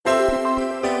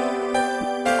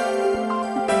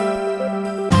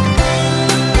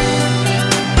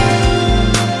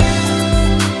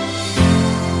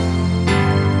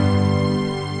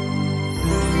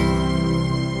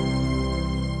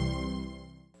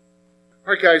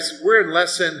All right, guys, we're in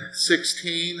lesson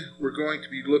 16. We're going to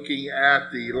be looking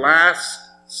at the last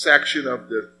section of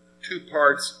the two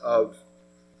parts of,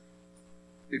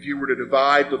 if you were to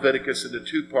divide Leviticus into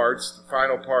two parts, the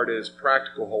final part is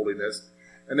practical holiness.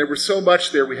 And there was so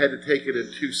much there, we had to take it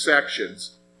in two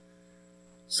sections.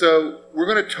 So we're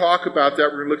going to talk about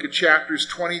that. We're going to look at chapters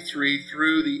 23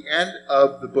 through the end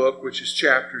of the book, which is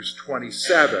chapters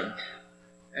 27.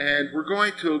 And we're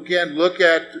going to, again, look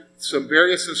at some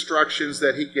various instructions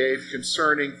that he gave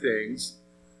concerning things.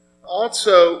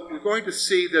 Also, we're going to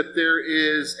see that there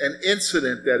is an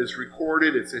incident that is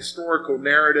recorded. It's a historical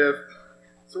narrative.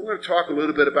 So we're going to talk a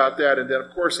little bit about that. And then,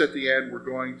 of course, at the end, we're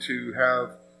going to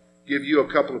give you a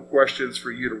couple of questions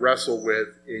for you to wrestle with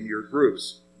in your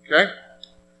groups. Okay?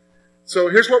 So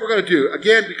here's what we're going to do.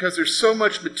 Again, because there's so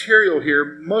much material here,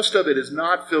 most of it is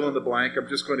not fill in the blank. I'm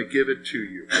just going to give it to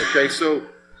you. Okay? So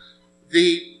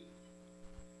the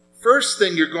first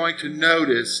thing you're going to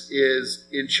notice is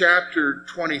in chapter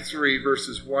 23,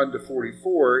 verses 1 to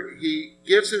 44, he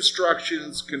gives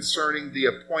instructions concerning the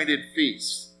appointed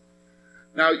feasts.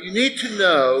 Now, you need to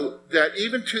know that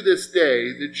even to this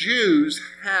day, the Jews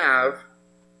have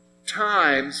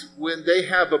times when they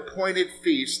have appointed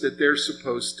feasts that they're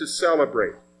supposed to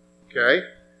celebrate. Okay?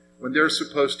 When they're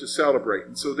supposed to celebrate.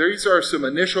 And so these are some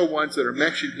initial ones that are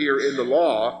mentioned here in the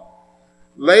law.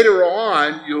 Later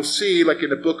on, you'll see, like in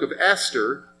the book of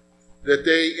Esther, that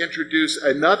they introduce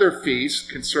another feast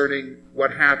concerning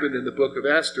what happened in the book of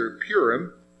Esther,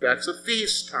 Purim. That's a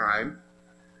feast time.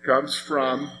 Comes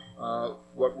from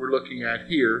what we're looking at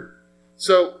here.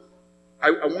 So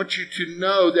I want you to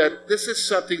know that this is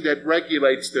something that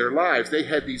regulates their lives. They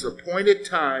had these appointed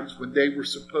times when they were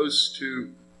supposed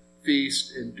to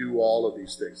feast and do all of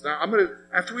these things. Now,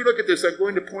 after we look at this, I'm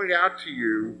going to point out to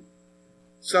you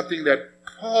something that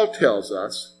Paul tells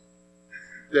us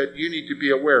that you need to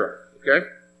be aware of, okay?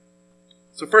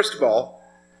 So first of all,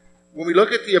 when we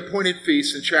look at the appointed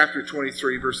feasts in chapter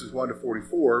 23, verses 1 to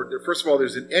 44, first of all,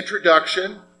 there's an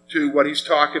introduction to what he's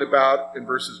talking about in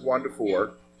verses 1 to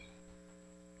 4.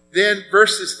 Then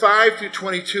verses 5 through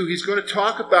 22, he's going to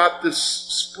talk about the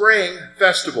spring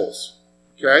festivals,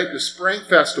 okay? The spring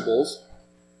festivals.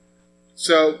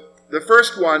 So the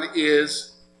first one is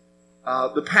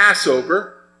the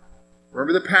Passover.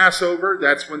 Remember the Passover?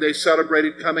 That's when they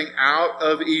celebrated coming out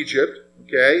of Egypt,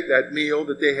 okay? That meal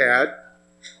that they had.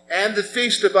 And the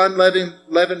Feast of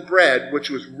Unleavened Bread, which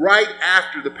was right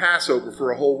after the Passover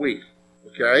for a whole week,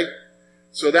 okay?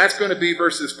 So that's going to be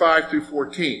verses 5 through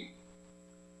 14.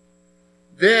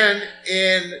 Then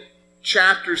in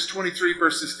chapters 23,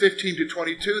 verses 15 to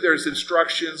 22, there's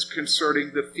instructions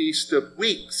concerning the Feast of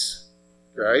Weeks,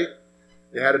 okay?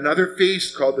 They had another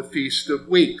feast called the Feast of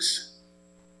Weeks.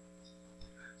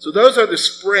 So those are the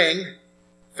spring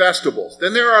festivals.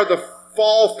 Then there are the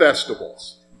fall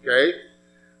festivals, okay?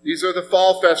 These are the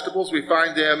fall festivals. We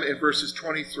find them in verses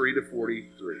 23 to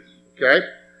 43, okay?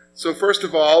 So first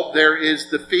of all, there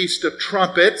is the Feast of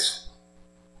Trumpets.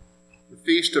 The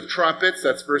Feast of Trumpets,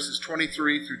 that's verses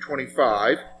 23 through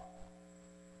 25.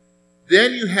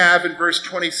 Then you have in verse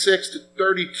 26 to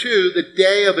 32 the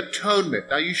Day of Atonement.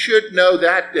 Now you should know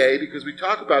that day because we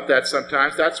talk about that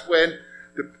sometimes. That's when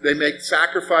they make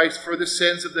sacrifice for the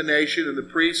sins of the nation, and the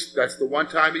priest, that's the one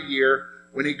time a year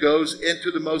when he goes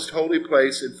into the most holy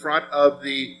place in front of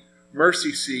the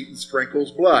mercy seat and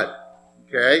sprinkles blood.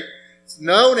 Okay? It's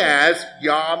known as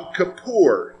Yom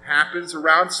Kippur. It happens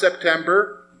around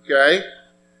September. Okay?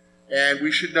 And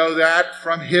we should know that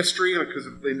from history, because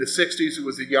in the 60s it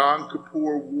was the Yom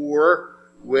Kippur War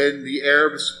when the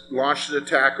Arabs launched an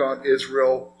attack on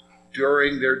Israel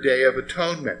during their Day of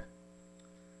Atonement.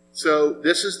 So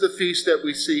this is the feast that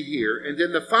we see here. And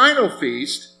then the final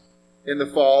feast in the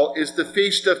fall is the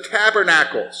Feast of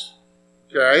Tabernacles.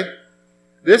 Okay?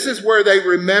 This is where they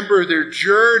remember their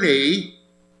journey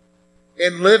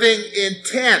in living in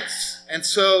tents. And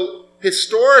so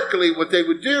historically what they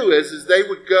would do is they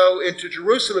would go into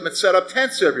Jerusalem and set up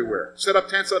tents everywhere. Set up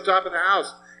tents on top of the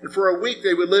house. And for a week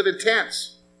they would live in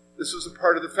tents. This was a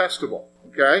part of the festival.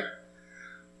 Okay?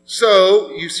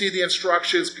 So you see the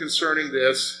instructions concerning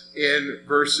this in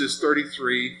verses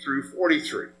 33 through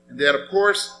 43. And then, of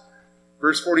course,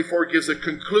 verse 44 gives a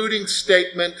concluding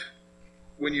statement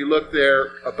when you look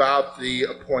there about the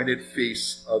appointed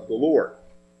feasts of the Lord.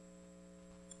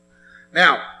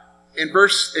 Now, in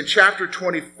chapter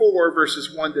 24,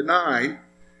 verses 1 to 9,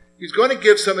 he's going to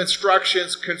give some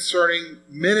instructions concerning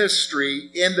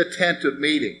ministry in the tent of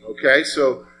meeting. Okay,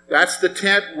 so that's the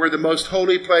tent where the most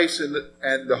holy place and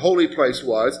the holy place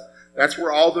was. That's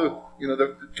where all the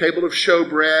table of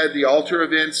showbread, the altar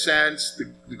of incense,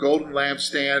 the golden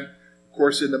lampstand, Of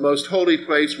course, in the most holy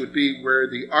place would be where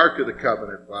the Ark of the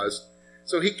Covenant was.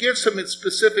 So he gives some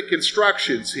specific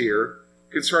instructions here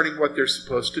concerning what they're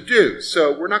supposed to do.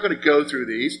 So we're not going to go through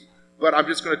these, but I'm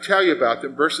just going to tell you about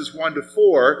them. Verses 1 to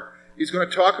 4, he's going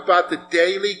to talk about the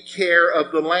daily care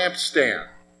of the lampstand.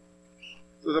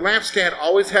 So the lampstand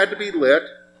always had to be lit,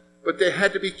 but they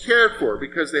had to be cared for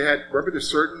because they had, remember, the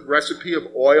certain recipe of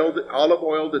oil, olive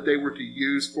oil that they were to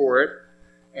use for it,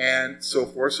 and so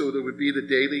forth. So there would be the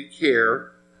daily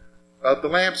care of the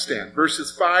lampstand.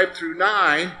 Verses 5 through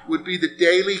 9 would be the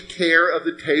daily care of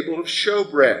the table of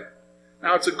showbread.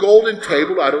 Now, it's a golden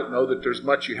table. I don't know that there's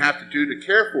much you have to do to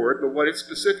care for it, but what it's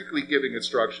specifically giving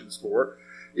instructions for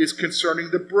is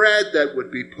concerning the bread that would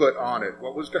be put on it,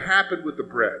 what was to happen with the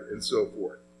bread, and so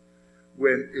forth,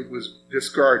 when it was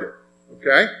discarded.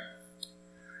 Okay?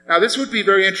 Now, this would be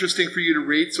very interesting for you to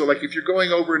read. So, like if you're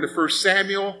going over into 1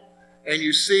 Samuel, and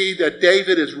you see that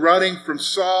David is running from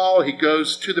Saul, he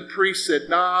goes to the priests at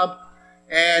Nob,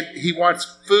 and he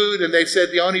wants food, and they said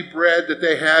the only bread that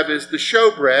they have is the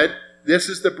showbread. This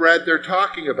is the bread they're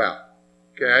talking about.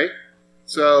 Okay?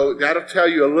 So that'll tell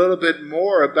you a little bit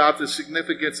more about the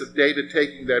significance of David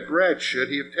taking that bread. Should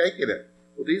he have taken it?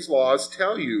 Well, these laws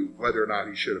tell you whether or not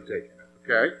he should have taken it.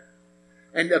 Okay?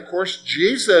 And of course,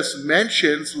 Jesus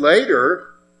mentions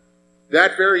later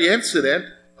that very incident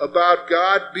about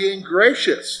God being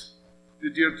gracious.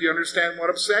 Do you understand what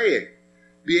I'm saying?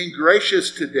 Being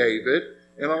gracious to David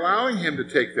and allowing him to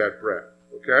take that bread.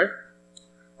 Okay?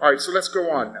 All right, so let's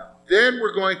go on now. Then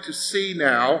we're going to see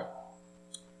now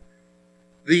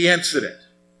the incident.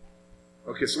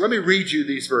 Okay, so let me read you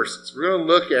these verses. We're going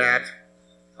to look at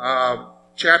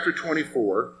chapter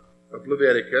 24 of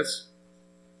Leviticus.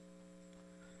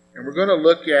 And we're going to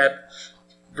look at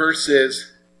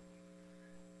verses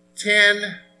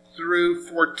 10 through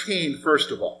 14,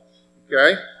 first of all.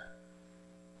 Okay?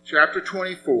 Chapter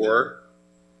 24,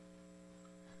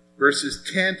 verses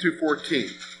 10 through 14.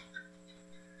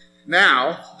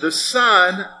 Now, the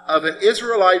son of an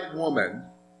Israelite woman,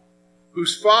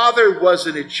 whose father was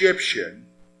an Egyptian,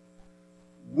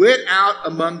 went out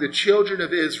among the children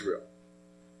of Israel.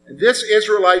 And this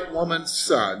Israelite woman's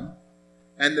son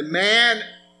and a man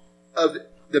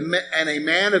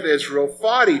of Israel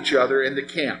fought each other in the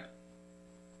camp.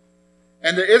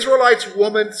 And the Israelite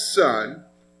woman's son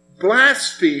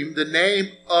blasphemed the name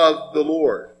of the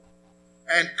Lord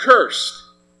and cursed.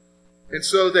 And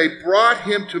so they brought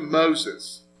him to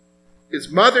Moses. His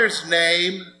mother's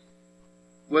name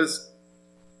was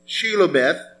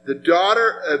Shelomith, the daughter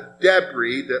of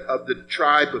Debri of the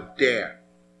tribe of Dan.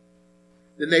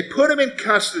 Then they put him in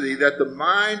custody that the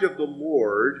mind of the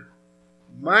Lord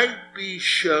might be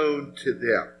shown to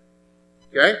them.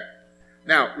 Okay?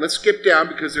 Now, let's skip down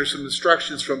because there's some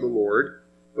instructions from the Lord.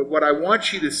 But what I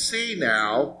want you to see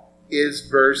now is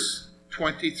verse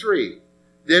 23.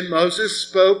 Then Moses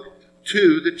spoke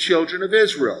to the children of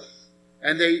Israel,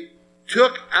 and they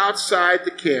took outside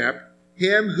the camp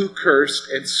him who cursed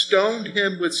and stoned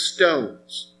him with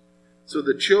stones. So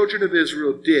the children of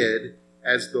Israel did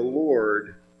as the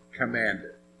Lord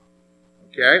commanded.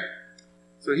 Okay?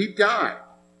 So he died.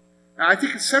 Now, I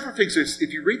think several things,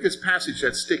 if you read this passage,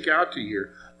 that stick out to you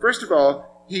here. First of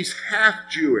all, he's half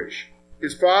Jewish.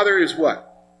 His father is what?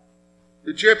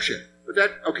 Egyptian.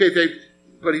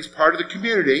 But he's part of the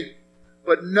community.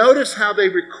 But notice how they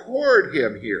record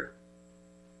him here.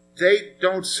 They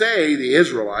don't say the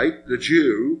Israelite, the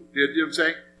Jew. You know what I'm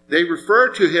saying? They refer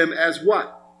to him as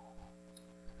what?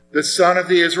 The son of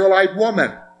the Israelite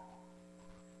woman.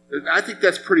 I think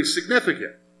that's pretty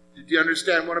significant. Do you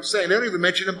understand what I'm saying? They don't even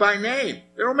mention him by name.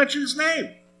 They don't mention his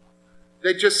name.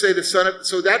 They just say the son of...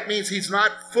 So that means he's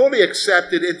not fully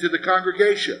accepted into the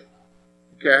congregation.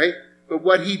 Okay? But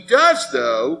what he does,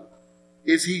 though,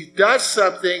 is he does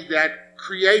something that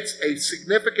creates a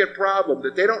significant problem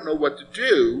that they don't know what to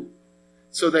do.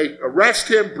 So they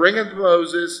arrest him, bring him to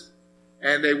Moses,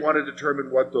 and they want to determine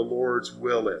what the Lord's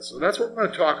will is. So that's what we're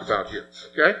going to talk about here.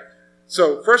 Okay?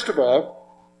 So, first of all,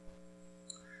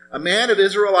 a man of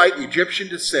Israelite Egyptian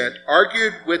descent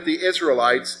argued with the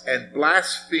Israelites and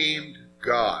blasphemed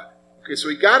God. Okay, so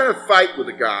he got in a fight with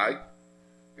a guy,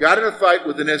 got in a fight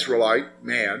with an Israelite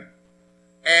man,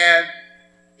 and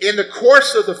in the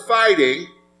course of the fighting,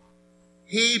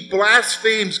 he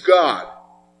blasphemes God.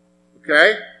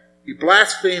 Okay? He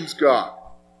blasphemes God.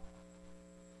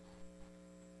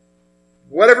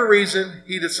 Whatever reason,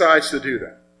 he decides to do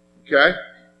that. Okay?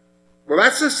 Well,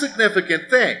 that's a significant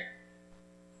thing.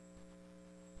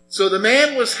 So the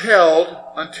man was held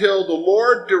until the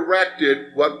Lord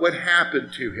directed what would happen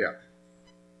to him.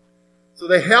 So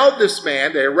they held this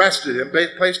man, they arrested him, they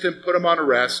placed him, put him on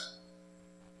arrest.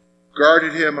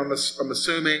 guarded him, I'm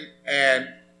assuming, and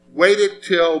waited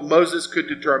till Moses could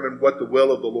determine what the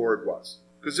will of the Lord was.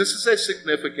 Because this is a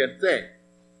significant thing.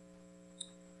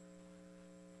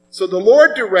 So the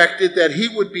Lord directed that he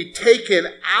would be taken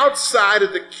outside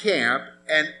of the camp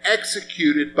and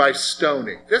executed by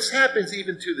stoning. This happens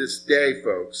even to this day,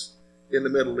 folks, in the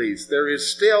Middle East. There is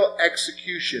still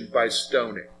execution by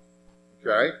stoning.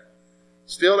 Okay?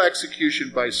 Still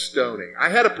execution by stoning. I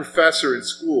had a professor in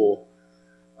school,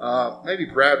 maybe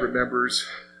Brad remembers,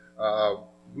 I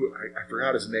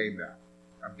forgot his name now.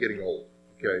 I'm getting old.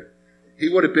 Okay? He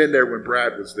would have been there when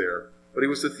Brad was there. But he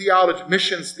was the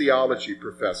missions theology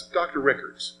professor, Dr.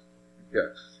 Rickards.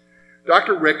 Okay.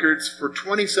 Dr. Rickards, for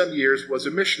 20-some years, was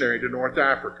a missionary to North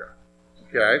Africa.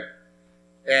 Okay?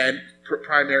 And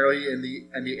primarily in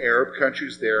the Arab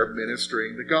countries there,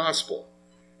 ministering the gospel.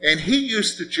 And he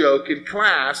used to joke in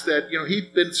class that,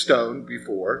 he'd been stoned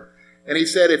before. And he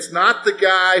said, it's not the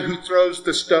guy who throws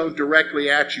the stone directly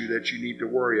at you that you need to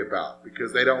worry about,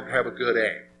 because they don't have a good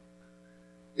aim.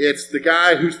 It's the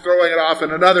guy who's throwing it off in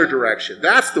another direction.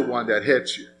 That's the one that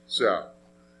hits you. So,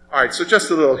 all right, so just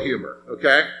a little humor,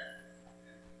 okay?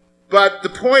 But the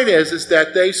point is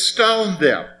that they stoned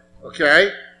them,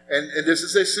 okay? And this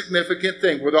is a significant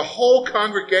thing, where the whole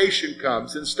congregation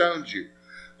comes and stones you.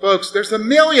 Folks, there's 1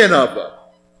 million of them.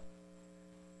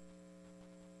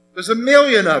 There's 1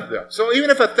 million of them. So even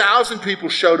if 1,000 people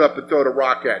showed up and throwed a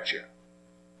rock at you,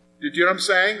 did you know what I'm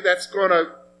saying? That's going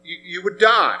to, you would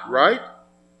die, right?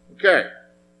 Okay.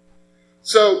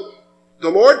 So the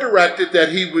Lord directed that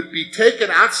he would be taken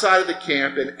outside of the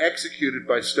camp and executed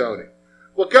by stoning.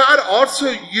 Well, God also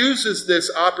uses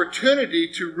this opportunity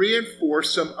to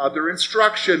reinforce some other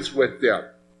instructions with them.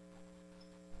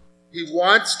 He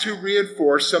wants to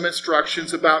reinforce some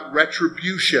instructions about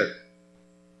retribution,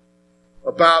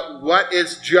 about what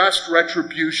is just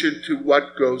retribution to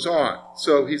what goes on.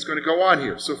 So he's going to go on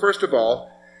here. So first of all,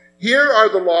 here are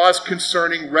the laws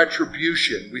concerning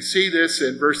retribution. We see this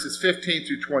in verses 15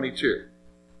 through 22.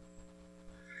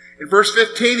 In verse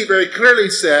 15, he very clearly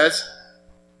says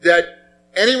that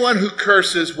anyone who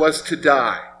curses was to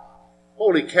die.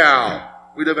 Holy cow.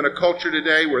 We live in a culture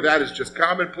today where that is just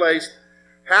commonplace.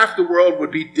 Half the world would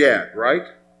be dead, right?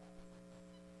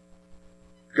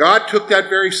 God took that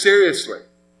very seriously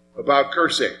about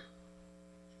cursing.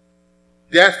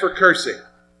 Death for cursing.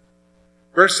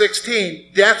 Verse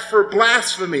 16, death for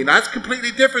blasphemy. Now, that's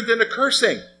completely different than the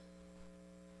cursing.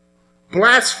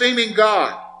 Blaspheming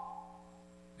God,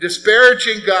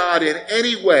 disparaging God in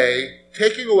any way,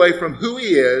 taking away from who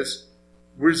he is,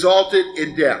 resulted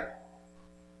in death.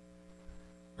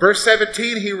 Verse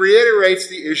 17, he reiterates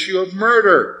the issue of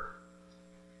murder.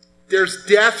 There's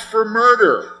death for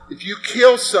murder. If you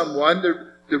kill someone,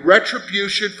 the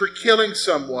retribution for killing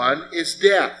someone is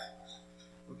death.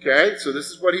 Okay, so this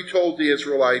is what he told the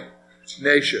Israelite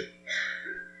nation.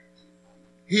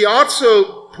 He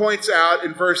also points out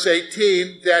in verse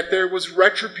 18 that there was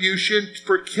retribution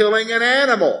for killing an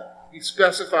animal. He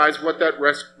specifies what that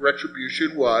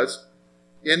retribution was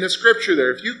in the scripture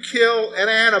there. If you kill an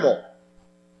animal,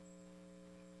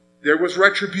 there was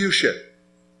retribution.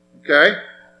 Okay?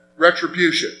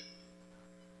 Retribution.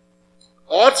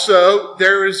 Also,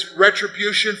 there is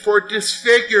retribution for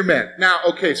disfigurement. Now,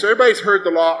 okay, so everybody's heard the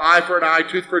law, eye for an eye,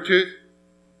 tooth for a tooth.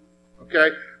 Okay?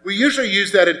 We usually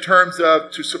use that in terms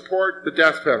of to support the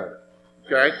death penalty.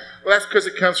 Okay? Well, that's because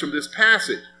it comes from this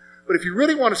passage. But if you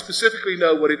really want to specifically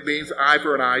know what it means, eye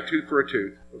for an eye, tooth for a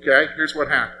tooth, okay, here's what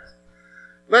happens.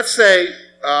 Let's say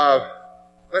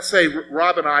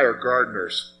Rob and I are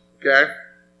gardeners, okay?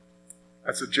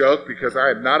 That's a joke because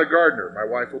I am not a gardener.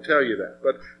 My wife will tell you that.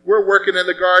 But we're working in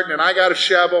the garden and I got a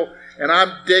shovel and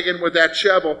I'm digging with that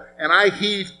shovel and I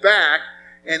heave back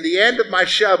and the end of my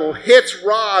shovel hits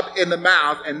Rob in the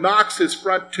mouth and knocks his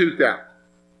front tooth out.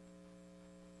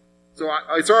 So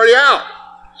it's already out.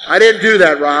 I didn't do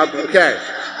that, Rob. Okay.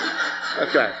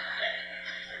 Okay.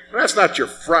 Well, that's not your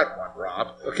front one,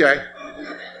 Rob. Okay.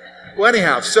 Well,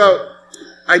 anyhow, so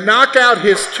I knock out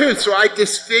his tooth, so I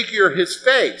disfigure his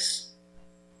face.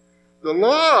 The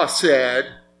law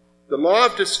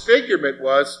of disfigurement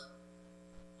was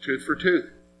tooth for tooth.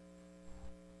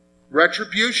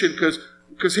 Retribution,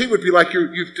 because he would be like,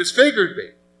 you've disfigured me.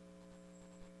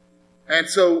 And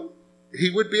so he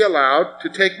would be allowed to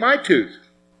take my tooth.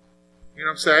 You know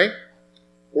what I'm saying?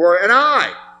 Or an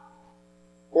eye.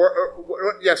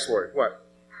 Or yes, Lord, what?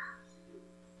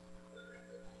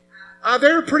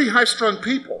 They were pretty high-strung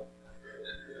people.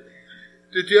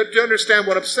 Do you understand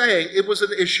what I'm saying? It was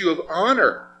an issue of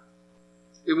honor.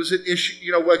 It was an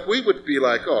issue, like we would be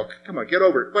like, oh, come on, get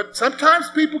over it. But sometimes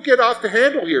people get off the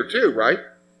handle here too, right?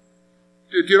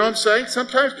 Do you know what I'm saying?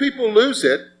 Sometimes people lose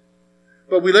it,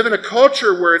 but we live in a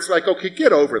culture where it's like, okay,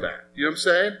 get over that. You know what I'm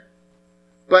saying?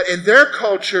 But in their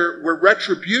culture, where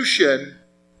retribution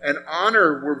and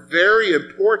honor were very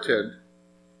important,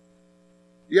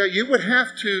 yeah, you would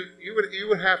have to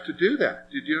do that.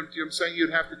 You know what I'm saying?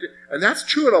 You'd have to do, and that's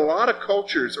true in a lot of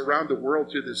cultures around the world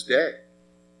to this day.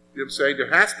 You know what I'm saying?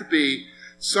 There has to be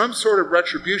some sort of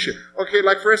retribution. Okay,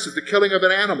 like for instance, the killing of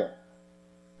an animal.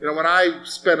 You know, when I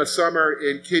spent a summer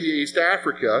in Kenya, East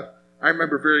Africa, I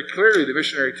remember very clearly the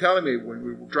missionary telling me, when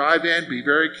we drive in, be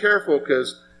very careful,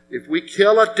 because if we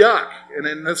kill a duck, and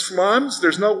in the slums,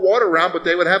 there's no water around, but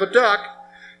they would have a duck.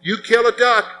 You kill a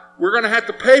duck, we're going to have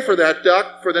to pay for that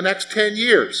duck for the next 10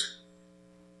 years.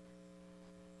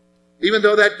 Even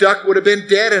though that duck would have been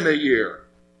dead in a year.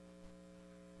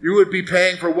 You would be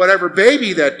paying for whatever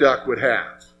baby that duck would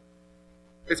have.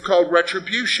 It's called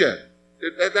retribution.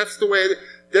 That's the way,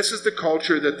 this is the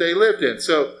culture that they lived in.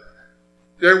 So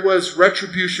there was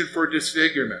retribution for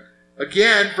disfigurement.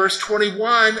 Again, verse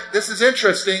 21, this is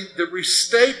interesting. The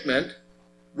restatement,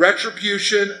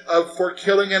 retribution for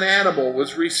killing an animal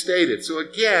was restated. So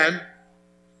again,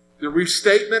 the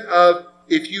restatement of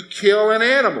if you kill an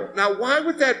animal. Now, why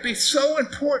would that be so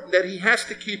important that he has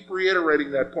to keep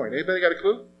reiterating that point? Anybody got a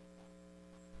clue?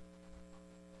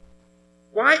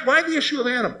 Why the issue of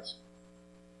animals?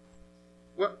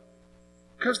 Well,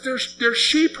 because they're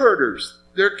sheep herders.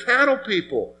 They're cattle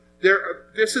people.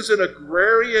 This is an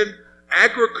agrarian,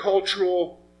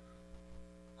 agricultural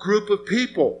group of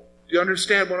people. Do you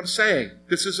understand what I'm saying?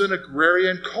 This is an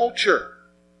agrarian culture.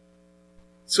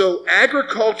 So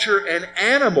agriculture and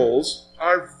animals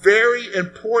are very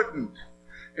important.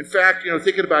 In fact,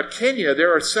 thinking about Kenya,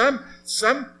 there are some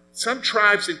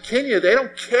tribes in Kenya, they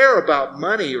don't care about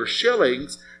money or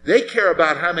shillings. They care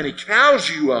about how many cows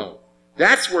you own.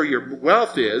 That's where your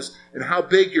wealth is and how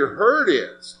big your herd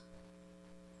is.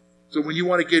 So when you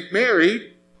want to get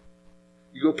married,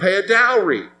 you go pay a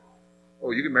dowry.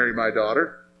 Oh, you can marry my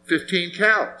daughter. 15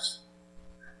 cows.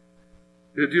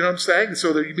 Do you know what I'm saying?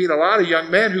 So you meet a lot of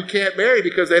young men who can't marry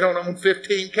because they don't own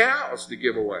 15 cows to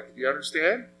give away. Do you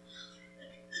understand?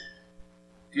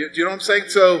 Do you know what I'm saying?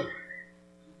 So,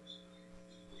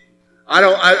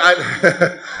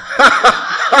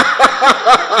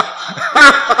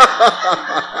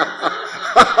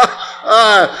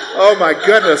 oh my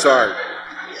goodness, Art.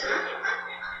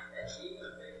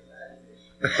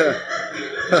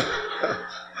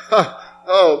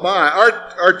 Oh my,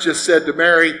 Art just said to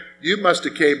Mary, you must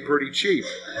have came pretty cheap.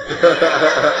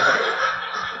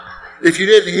 If you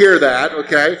didn't hear that,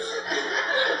 okay.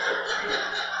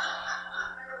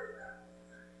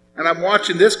 And I'm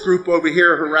watching this group over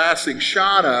here harassing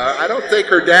Shauna. I don't think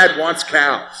her dad wants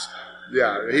cows.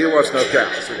 Yeah, he wants no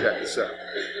cows. Okay, so,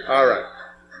 all right.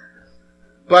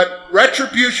 But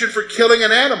retribution for killing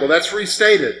an animal, that's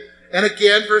restated. And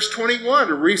again, verse 21,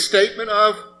 a restatement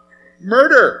of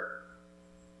murder.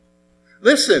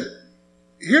 Listen,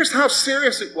 here's how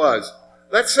serious it was.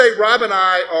 Let's say Rob and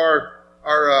I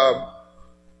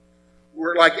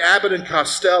we're like Abbott and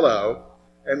Costello,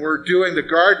 and we're doing the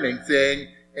gardening thing,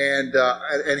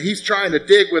 and he's trying to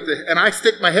dig and I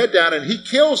stick my head down, and he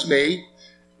kills me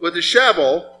with a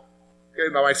shovel.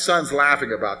 Okay, now my son's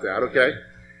laughing about that. Okay,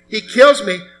 he kills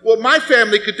me. Well, my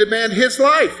family could demand his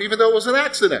life, even though it was an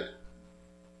accident.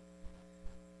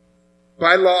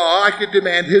 By law, I could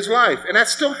demand his life. And that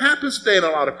still happens today in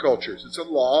a lot of cultures. It's a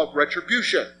law of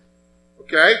retribution.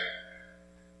 Okay?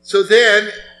 So then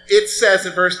it says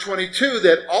in verse 22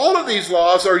 that all of these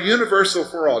laws are universal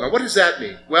for all. Now, what does that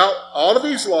mean? Well, all of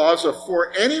these laws are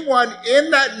for anyone in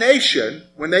that nation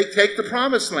when they take the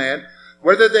promised land,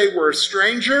 whether they were a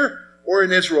stranger or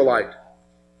an Israelite.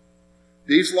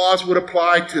 These laws would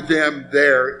apply to them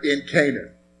there in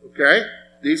Canaan. Okay?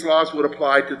 These laws would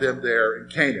apply to them there in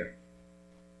Canaan.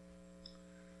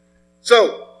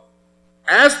 So,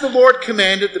 as the Lord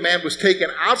commanded, the man was taken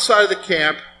outside of the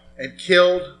camp and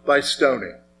killed by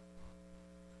stoning.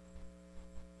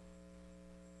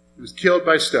 He was killed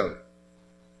by stoning,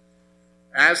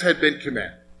 as had been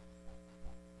commanded.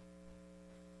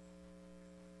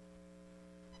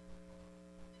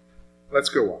 Let's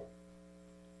go on.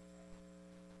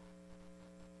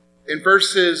 In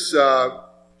verses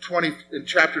in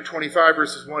chapter 25,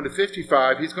 verses 1 to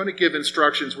 55, he's going to give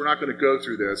instructions. We're not going to go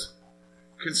through this.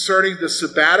 Concerning the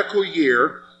sabbatical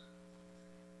year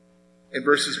in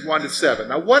verses 1 to 7.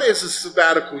 Now, what is a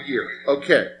sabbatical year?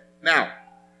 Okay. Now,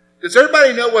 does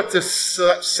everybody know what the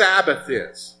Sabbath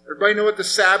is? Everybody know what the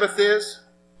Sabbath is?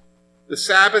 The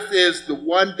Sabbath is the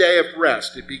one day of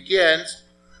rest. It begins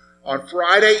on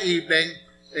Friday evening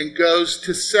and goes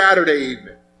to Saturday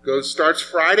evening. starts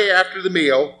Friday after the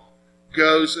meal,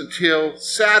 goes until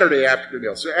Saturday after the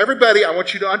meal. So everybody, I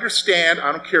want you to understand,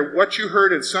 I don't care what you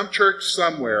heard in some church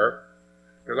somewhere,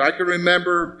 because I can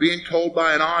remember being told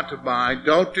by an aunt of mine,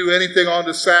 don't do anything on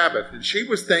the Sabbath. And she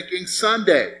was thinking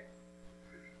Sunday.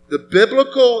 The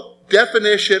biblical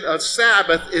definition of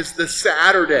Sabbath is the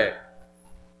Saturday.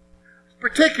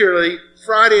 Particularly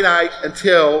Friday night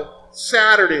until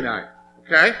Saturday night.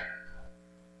 Okay?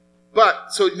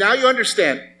 But, so now you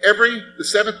understand, the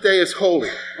seventh day is holy.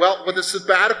 Well, with the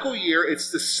sabbatical year,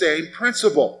 it's the same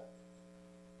principle.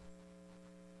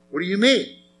 What do you mean?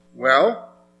 Well,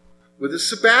 with a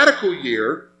sabbatical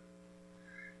year,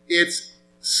 it's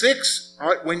 6,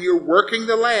 when you're working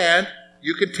the land,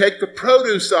 you can take the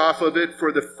produce off of it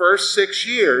for the first 6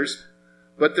 years,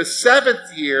 but the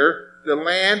 7th year, the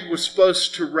land was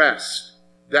supposed to rest.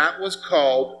 That was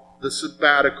called the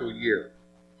sabbatical year.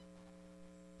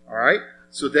 All right?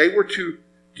 So they were to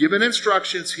given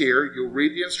instructions here, you'll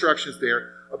read the instructions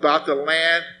there, about the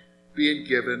land being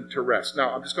given to rest.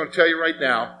 Now, I'm just going to tell you right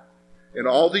now, in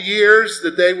all the years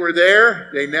that they were there,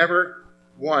 they never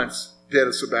once did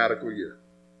a sabbatical year.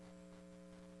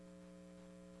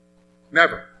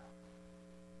 Never.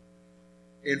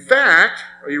 In fact,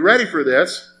 are you ready for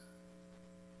this?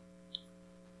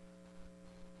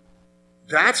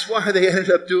 That's why they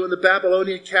ended up doing the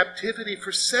Babylonian captivity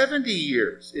for 70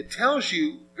 years. It tells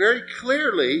you very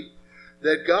clearly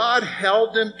that God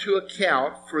held them to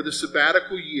account for the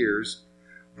sabbatical years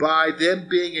by them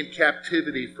being in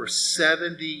captivity for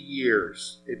 70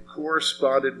 years. It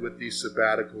corresponded with these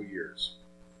sabbatical years.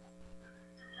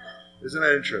 Isn't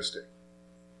that interesting?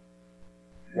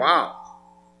 Wow.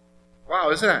 Wow,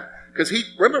 isn't that? Because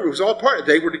remember, it was all part.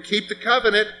 They were to keep the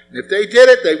covenant, and if they did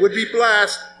it, they would be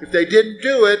blessed. If they didn't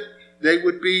do it, they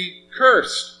would be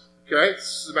cursed. Okay?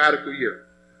 Sabbatical year.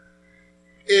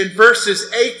 In verses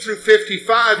 8 through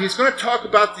 55, he's going to talk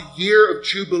about the year of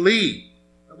Jubilee.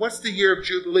 What's the year of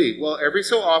Jubilee? Well, every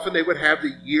so often they would have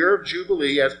the year of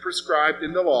Jubilee as prescribed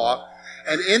in the law.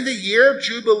 And in the year of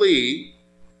Jubilee,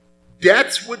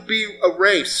 debts would be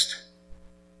erased.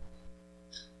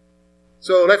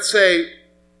 So let's say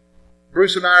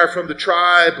Bruce and I are from the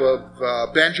tribe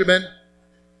of Benjamin,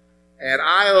 and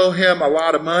I owe him a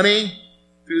lot of money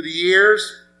through the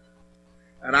years,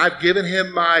 and I've given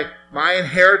him my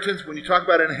inheritance. When you talk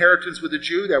about inheritance with a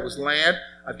Jew, that was land.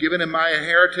 I've given him my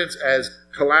inheritance as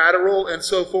collateral and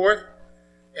so forth.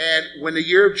 And when the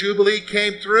year of Jubilee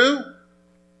came through,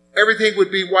 everything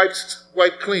would be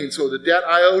wiped clean. So the debt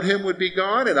I owed him would be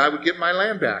gone, and I would get my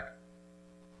land back.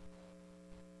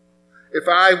 If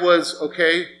I was,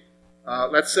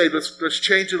 let's say, let's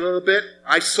change it a little bit.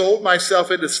 I sold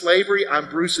myself into slavery. I'm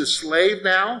Bruce's slave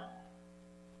now.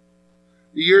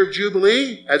 The year of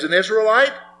Jubilee, as an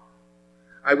Israelite,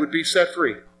 I would be set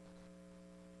free.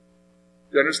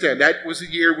 You understand? That was the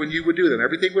year when you would do that.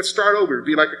 Everything would start over. It would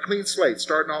be like a clean slate,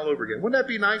 starting all over again. Wouldn't that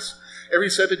be nice? Every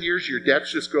 7 years, your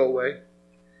debts just go away.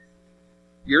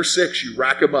 Year 6, you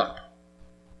rack them up.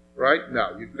 Right?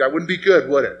 No, that wouldn't be good,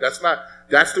 would it? That's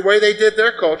the way they did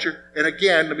their culture. And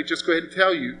again, let me just go ahead and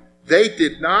tell you, they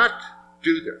did not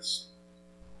do this.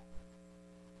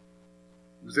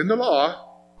 It was in the law,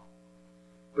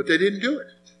 but they didn't do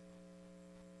it.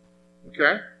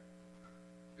 Okay?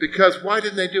 Because why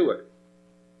didn't they do it?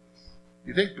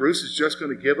 You think Bruce is just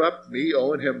going to give up me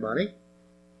owing him money?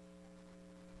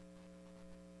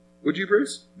 Would you,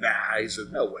 Bruce? Nah, he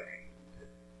said, no way.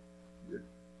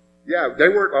 Yeah, they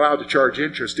weren't allowed to charge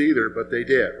interest either, but they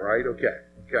did, right? Okay.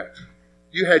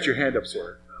 You had your hand up,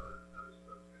 sir.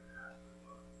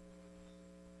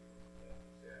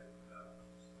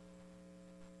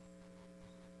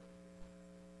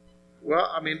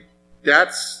 Well, I mean,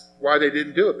 that's why they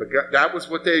didn't do it, but that was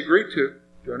what they agreed to.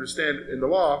 You understand, in the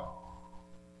law.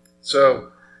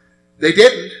 So, they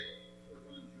didn't.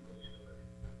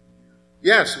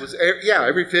 Yes, it was,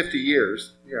 every 50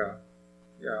 years. Yeah.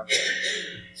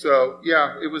 So,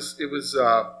 it was,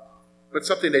 but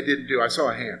something they didn't do. I saw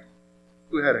a hand.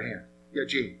 Who had a hand? Yeah,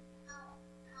 Gene.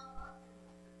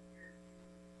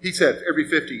 He said every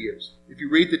 50 years. If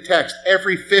you read the text,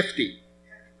 every 50.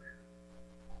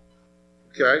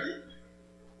 Okay?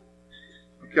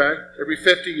 Every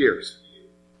 50 years.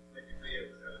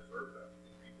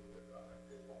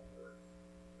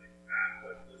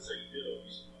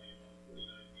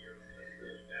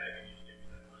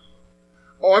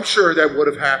 Oh, I'm sure that would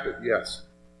have happened, yes.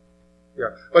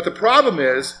 Yeah. But the problem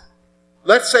is,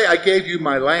 let's say I gave you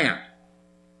my land.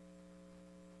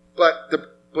 But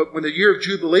when the year of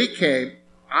Jubilee came,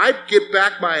 I'd get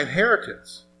back my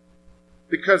inheritance.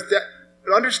 Because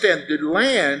understand, the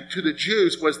land to the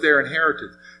Jews was their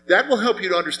inheritance. that will help you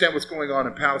to understand what's going on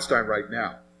in Palestine right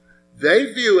now.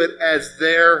 They view it as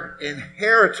their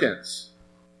inheritance.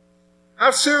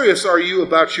 How serious are you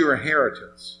about your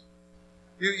inheritance?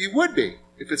 You would be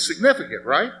if it's significant,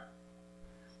 right?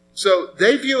 So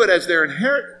they view it as their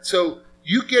inheritance. So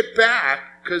you get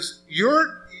back because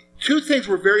two things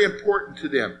were very important to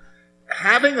them.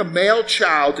 Having a male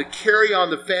child to carry on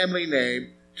the family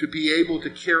name, to be able to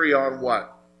carry on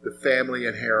what? The family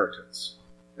inheritance.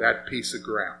 That piece of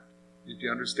ground. Did you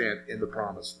understand? In the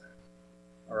promised land.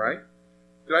 All right?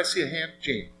 Did I see a hand?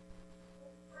 Gene.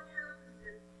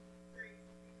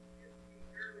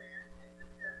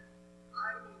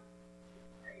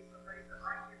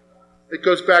 It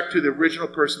goes back to the original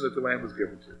person that the land was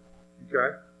given to.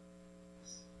 Okay?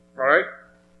 All right?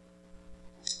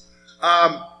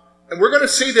 And we're going to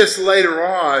see this later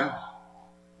on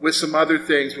with some other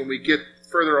things when we get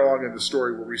further along in the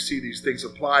story where we see these things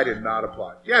applied and not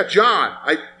applied. Yeah, John,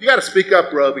 you got to speak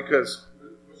up, bro, because...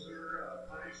 Was there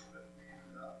punishment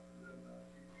enough for them not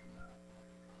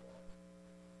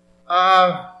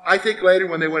keeping I think later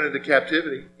when they went into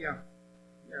captivity, yeah.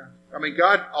 I mean,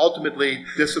 God ultimately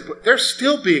disciplined. They're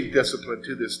still being disciplined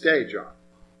to this day, John.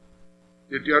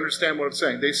 Do you understand what I'm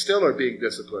saying? They still are being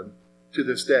disciplined to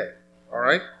this day. All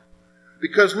right?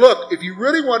 Because look, if you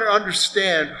really want to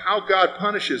understand how God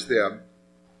punishes them,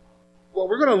 well,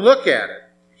 we're going to look at it.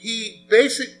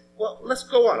 Well, let's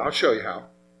go on. I'll show you how.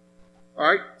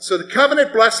 All right? So the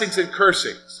covenant blessings and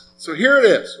cursings. So here it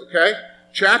is, okay?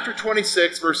 Chapter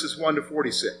 26, verses 1 to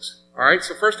 46. All right?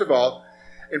 So first of all,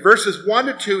 in verses 1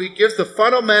 to 2, he gives the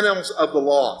fundamentals of the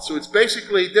law. So it's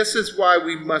basically, this is why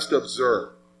we must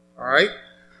observe. All right?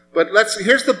 But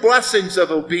here's the blessings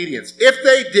of obedience. If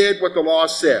they did what the law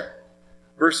said,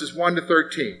 verses 1 to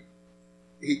 13,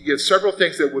 he gives several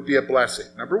things that would be a blessing.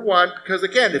 Number one, because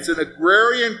again, it's an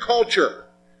agrarian culture.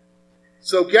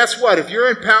 So guess what? If you're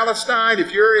in Palestine,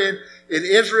 if you're in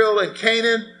Israel and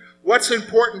Canaan, what's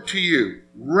important to you?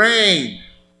 Rain.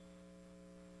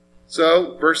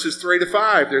 So, verses 3 to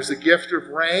 5, there's a gift of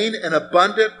rain and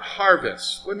abundant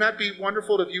harvest. Wouldn't that be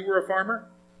wonderful if you were a farmer?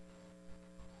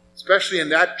 Especially in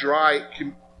that dry,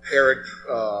 arid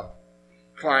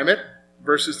climate.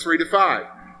 Verses 3 to 5.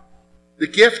 The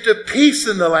gift of peace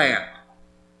in the land.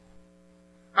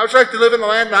 How would you like to live in the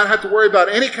land, not have to worry about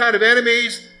any kind of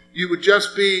enemies? You would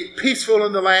just be peaceful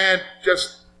in the land,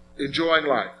 just enjoying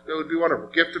life. That would be wonderful.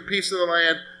 Gift of peace in the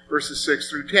land, verses 6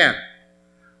 through 10.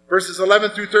 Verses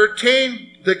 11 through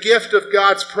 13, the gift of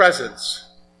God's presence.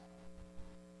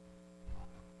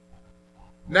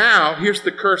 Now, here's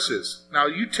the curses. Now,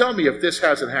 you tell me if this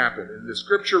hasn't happened. And the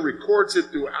scripture records it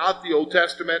throughout the Old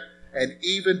Testament and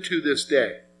even to this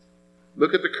day.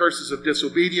 Look at the curses of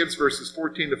disobedience, verses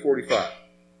 14 to 45.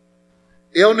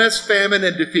 Illness, famine,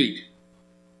 and defeat.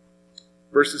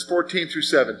 Verses 14 through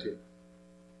 17.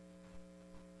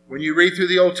 When you read through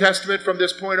the Old Testament from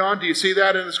this point on, do you see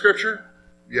that in the scripture?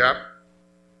 Yeah.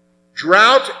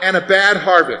 Drought and a bad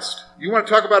harvest. You want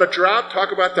to talk about a drought?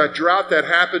 Talk about that drought that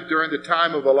happened during the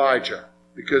time of Elijah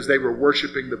because they were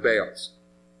worshiping the Baals.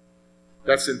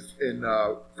 That's in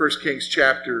 1 Kings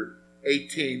chapter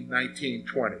 18, 19,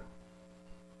 20.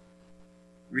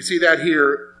 We see that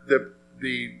here,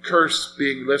 the curse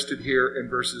being listed here in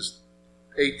verses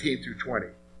 18 through 20.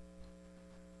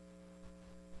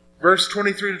 Verse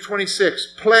 23 to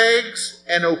 26, plagues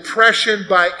and oppression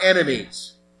by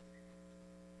enemies.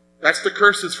 That's the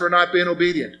curses for not being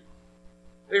obedient.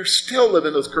 They're still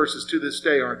living those curses to this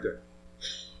day, aren't they?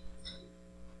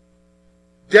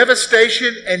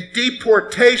 Devastation and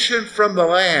deportation from the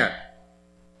land.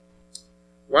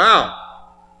 Wow.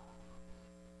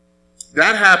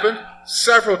 That happened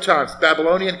several times.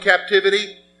 Babylonian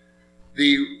captivity,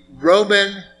 the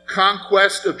Roman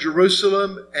conquest of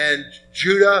Jerusalem and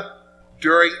Judah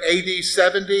during AD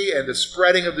 70 and the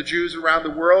spreading of the Jews around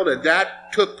the world, and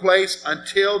that took place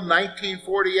until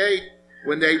 1948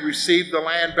 when they received the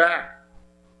land back.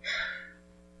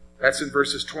 That's in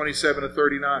verses 27 to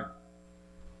 39.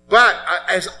 But,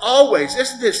 as always,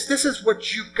 this is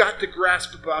what you've got to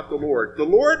grasp about the Lord. The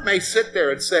Lord may sit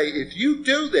there and say, if you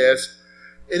do this,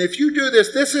 and if you do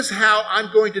this, this is how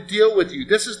I'm going to deal with you.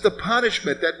 This is the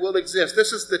punishment that will exist.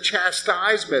 This is the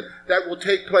chastisement that will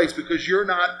take place because you're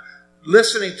not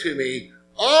listening to me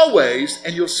always,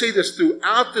 and you'll see this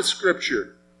throughout the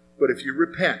scripture. But if you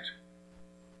repent,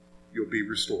 you'll be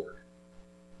restored.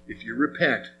 If you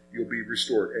repent, you'll be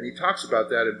restored. And he talks about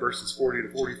that in verses 40 to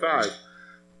 45.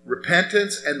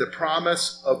 Repentance and the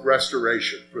promise of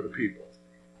restoration for the people.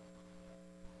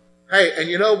 Hey, and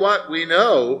you know what? We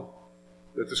know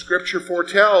that the scripture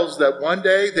foretells that one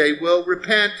day they will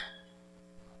repent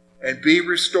and be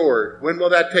restored. When will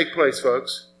that take place,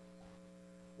 folks?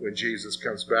 When Jesus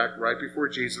comes back. Right before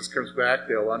Jesus comes back,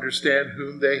 they'll understand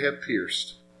whom they have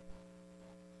pierced.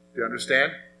 Do you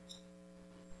understand?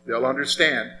 They'll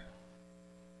understand.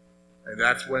 And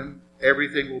that's when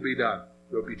everything will be done.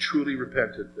 They'll be truly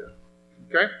repentant then.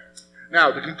 Okay?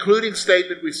 Now, the concluding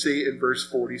statement we see in verse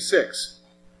 46.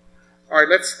 All right,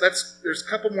 there's a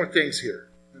couple more things here.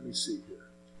 Let me see here.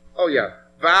 Oh yeah,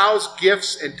 vows,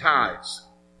 gifts, and tithes.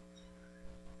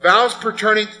 Vows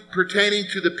pertaining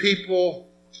to the people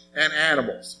and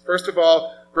animals. First of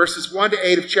all, verses 1 to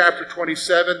 8 of chapter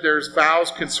 27, there's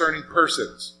vows concerning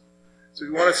persons. So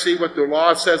if you want to see what the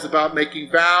law says about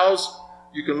making vows,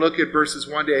 you can look at verses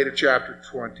 1 to 8 of chapter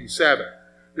 27.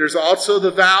 There's also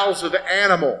the vows of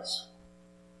animals.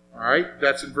 All right,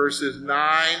 that's in verses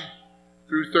 9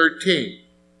 through 13.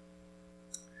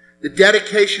 The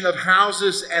dedication of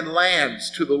houses and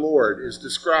lands to the Lord is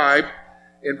described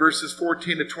in verses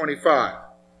 14 to 25.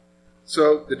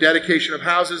 So the dedication of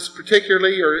houses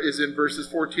particularly is in verses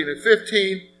 14 and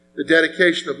 15. The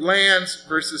dedication of lands,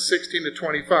 verses 16 to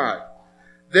 25.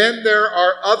 Then there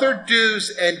are other dues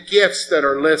and gifts that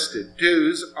are listed.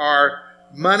 Dues are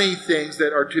money things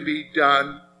that are to be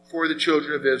done for the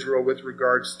children of Israel with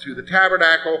regards to the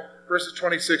tabernacle, verses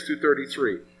 26 through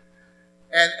 33.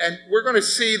 And we're going to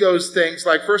see those things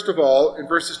like, first of all, in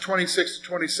verses 26 to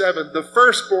 27, the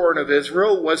firstborn of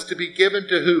Israel was to be given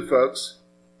to who, folks?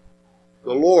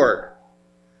 The Lord.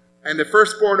 And the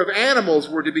firstborn of animals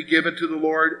were to be given to the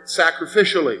Lord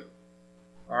sacrificially.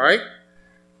 All right?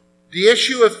 The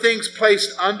issue of things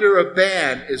placed under a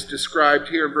ban is described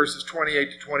here in verses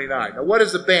 28 to 29. Now, what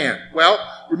is a ban? Well,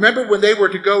 remember when they were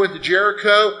to go into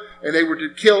Jericho and they were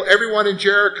to kill everyone in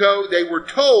Jericho, they were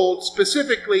told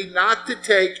specifically not to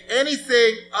take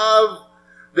anything of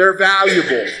their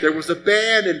valuables. There was a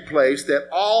ban in place that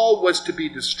all was to be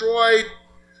destroyed.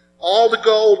 All the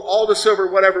gold, all the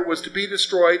silver, whatever was to be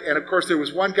destroyed. And of course, there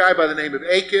was one guy by the name of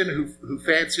Achan who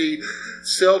fancied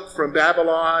silk from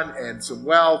Babylon and some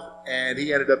wealth, and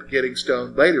he ended up getting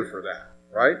stoned later for that,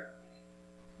 right?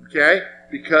 Okay?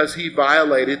 Because he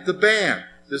violated the ban.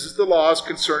 This is the laws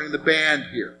concerning the ban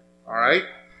here, all right?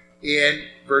 In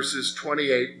verses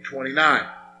 28 and 29.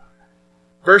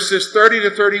 Verses 30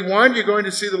 to 31, you're going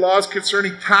to see the laws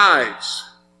concerning tithes.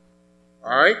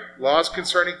 All right? Laws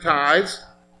concerning tithes,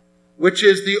 which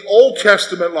is the Old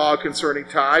Testament law concerning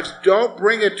tithes. Don't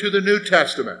bring it to the New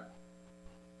Testament.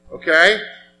 Okay?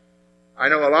 I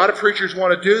know a lot of preachers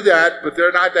want to do that, but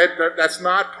that's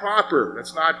not proper.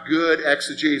 That's not good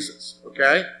exegesis.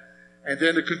 Okay? And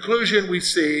then the conclusion we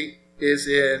see is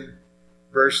in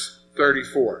verse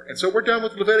 34. And so we're done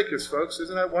with Leviticus, folks.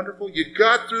 Isn't that wonderful? You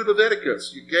got through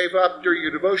Leviticus. You gave up during your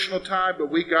devotional time,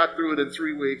 but we got through it in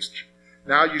 3 weeks.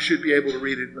 Now you should be able to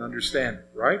read it and understand it,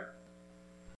 right?